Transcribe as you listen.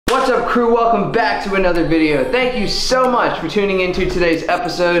What's up, crew? Welcome back to another video. Thank you so much for tuning into today's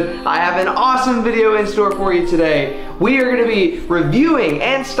episode. I have an awesome video in store for you today. We are going to be reviewing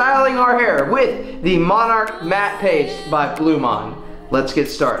and styling our hair with the Monarch Matte Paste by Blumaan. Let's get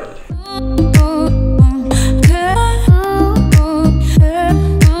started.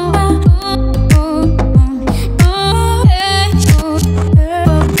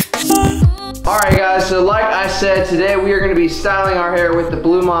 Alright guys, so like I said, today we are going to be styling our hair with the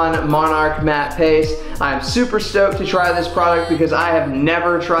Blumaan Monarch Matte Paste. I'm super stoked to try this product because I have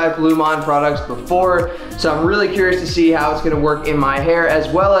never tried Blumaan products before, so I'm really curious to see how it's going to work in my hair, as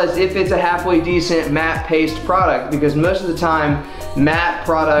well as if it's a halfway decent matte paste product, because most of the time matte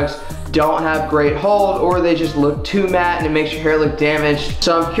products don't have great hold, or they just look too matte and it makes your hair look damaged.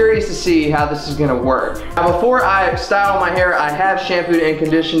 So I'm curious to see how this is gonna work. Now before I style my hair, I have shampooed and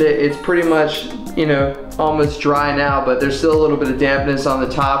conditioned it. It's pretty much, you know, almost dry now, but there's still a little bit of dampness on the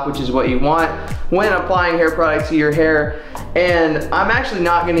top, which is what you want when applying hair product to your hair. And I'm actually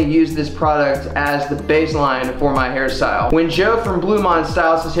not gonna use this product as the baseline for my hairstyle. When Joe from Blumaan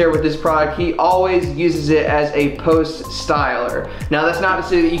styles his hair with this product, he always uses it as a post styler. Now that's not to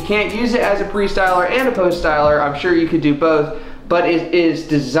say that you can't use it as a pre-styler and a post styler. I'm sure you could do both, but it is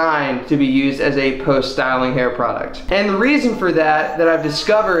designed to be used as a post-styling hair product. And the reason for that I've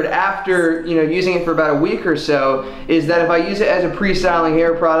discovered after, you know, using it for about a week or so, is that if I use it as a pre-styling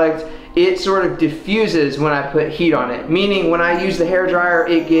hair product, it sort of diffuses when I put heat on it. Meaning when I use the hair dryer,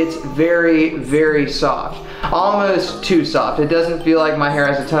 it gets very, very soft. Almost too soft. It doesn't feel like my hair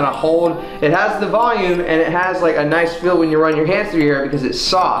has a ton of hold. It has the volume and it has like a nice feel when you run your hands through your hair because it's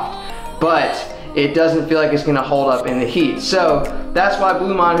soft, but it doesn't feel like it's gonna hold up in the heat. So that's why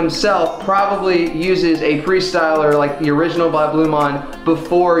Blumaan himself probably uses a pre-styler like the original by Blumaan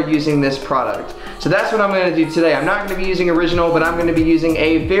before using this product. So that's what I'm gonna do today. I'm not gonna be using original, but I'm gonna be using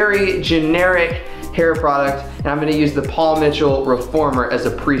a very generic hair product, and I'm gonna use the Paul Mitchell Reformer as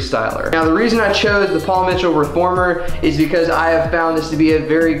a pre-styler. Now the reason I chose the Paul Mitchell Reformer is because I have found this to be a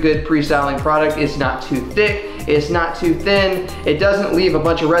very good pre-styling product. It's not too thick, it's not too thin, it doesn't leave a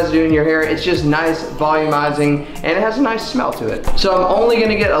bunch of residue in your hair, it's just nice volumizing, and it has a nice smell to it. So I'm only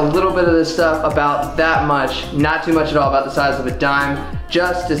gonna get a little bit of this stuff, about that much, not too much at all, about the size of a dime,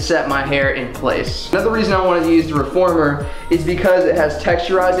 just to set my hair in place. Another reason I wanted to use the Reformer is because it has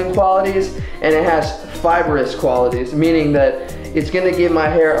texturizing qualities and it has fibrous qualities, meaning that it's gonna give my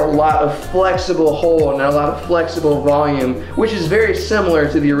hair a lot of flexible hold and a lot of flexible volume, which is very similar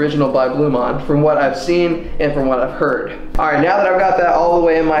to the original by Blumaan from what I've seen and from what I've heard. All right, now that I've got that all the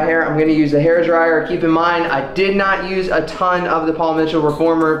way in my hair, I'm gonna use the hair dryer. Keep in mind, I did not use a ton of the Paul Mitchell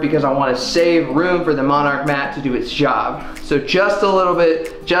Reformer because I wanna save room for the Monarch Matte to do its job. So just a little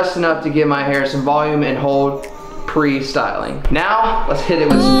bit, just enough to give my hair some volume and hold pre-styling. Now, let's hit it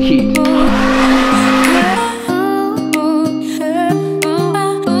with some heat.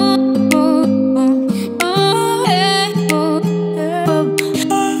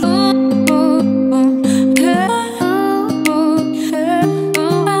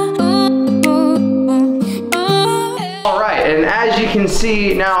 And as you can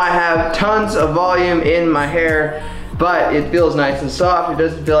see, now I have tons of volume in my hair, but it feels nice and soft. It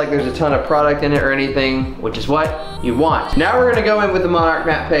doesn't feel like there's a ton of product in it or anything, which is what you want. Now we're gonna go in with the Monarch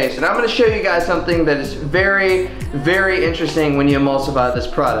Matte Paste, and I'm gonna show you guys something that is very, very interesting when you emulsify this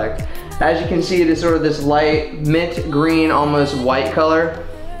product. As you can see, it is sort of this light mint green, almost white color.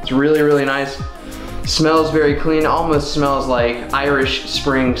 It's really, really nice. Smells very clean, almost smells like Irish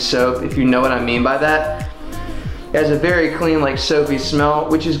Spring soap, if you know what I mean by that. It has a very clean, like soapy smell,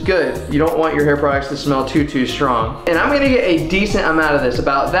 which is good. You don't want your hair products to smell too strong. And I'm gonna get a decent amount of this,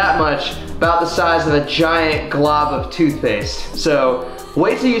 about that much, about the size of a giant glob of toothpaste. So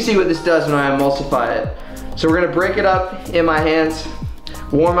wait till you see what this does when I emulsify it. So we're gonna break it up in my hands,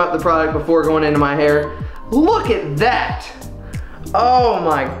 warm up the product before going into my hair. Look at that! Oh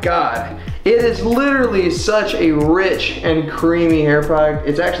my God. It is literally such a rich and creamy hair product.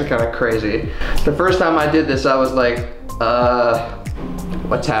 It's actually kind of crazy. The first time I did this, I was like,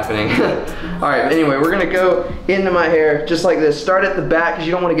 what's happening? All right, anyway, we're gonna go into my hair just like this. Start at the back because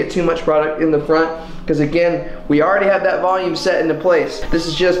you don't want to get too much product in the front, because again, we already have that volume set into place. This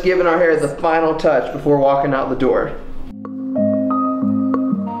is just giving our hair the final touch before walking out the door.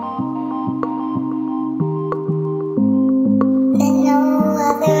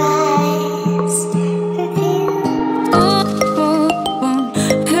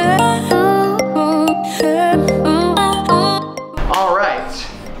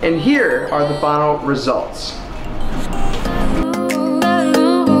 And here are the final results.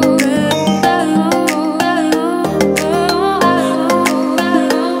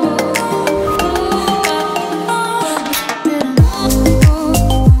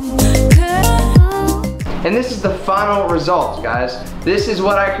 final results, guys. This is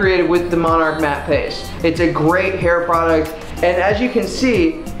what I created with the Monarch matte paste. It's a great hair product, and as you can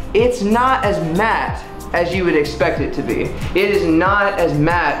see, it's not as matte as you would expect it to be. It is not as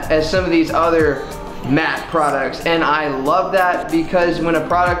matte as some of these other matte products, and I love that because when a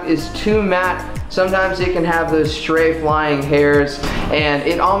product is too matte, sometimes it can have those stray flying hairs, and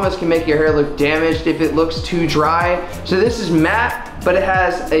it almost can make your hair look damaged if it looks too dry. So this is matte, but it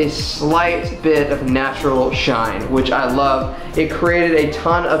has a slight bit of natural shine, which I love. It created a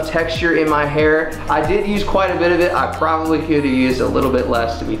ton of texture in my hair. I did use quite a bit of it. I probably could have used a little bit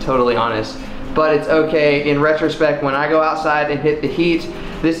less, to be totally honest, but it's okay. In retrospect, when I go outside and hit the heat,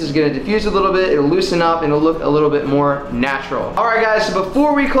 this is gonna diffuse a little bit, it'll loosen up, and it'll look a little bit more natural. All right, guys, so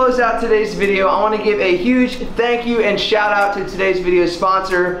before we close out today's video, I wanna give a huge thank you and shout out to today's video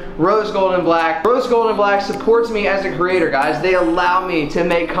sponsor, Rose Gold & Black. Rose Gold & Black supports me as a creator, guys. They allow me to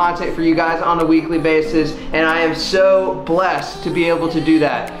make content for you guys on a weekly basis, and I am so blessed to be able to do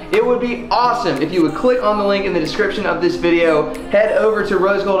that. It would be awesome if you would click on the link in the description of this video, head over to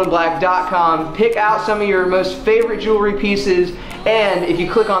rosegoldandblack.com, pick out some of your most favorite jewelry pieces, and if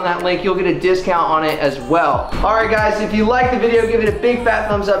you click on that link, you'll get a discount on it as well. All right, guys, if you like the video, give it a big fat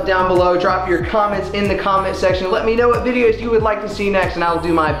thumbs up down below. Drop your comments in the comment section. Let me know what videos you would like to see next, and I'll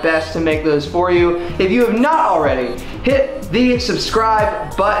do my best to make those for you. If you have not already, hit the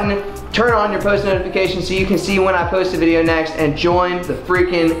subscribe button, turn on your post notifications so you can see when I post a video next, and join the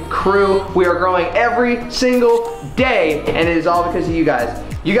freaking crew. We are growing every single day, and it is all because of you guys.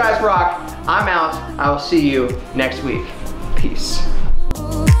 You guys rock. I'm out. I will see you next week. Peace.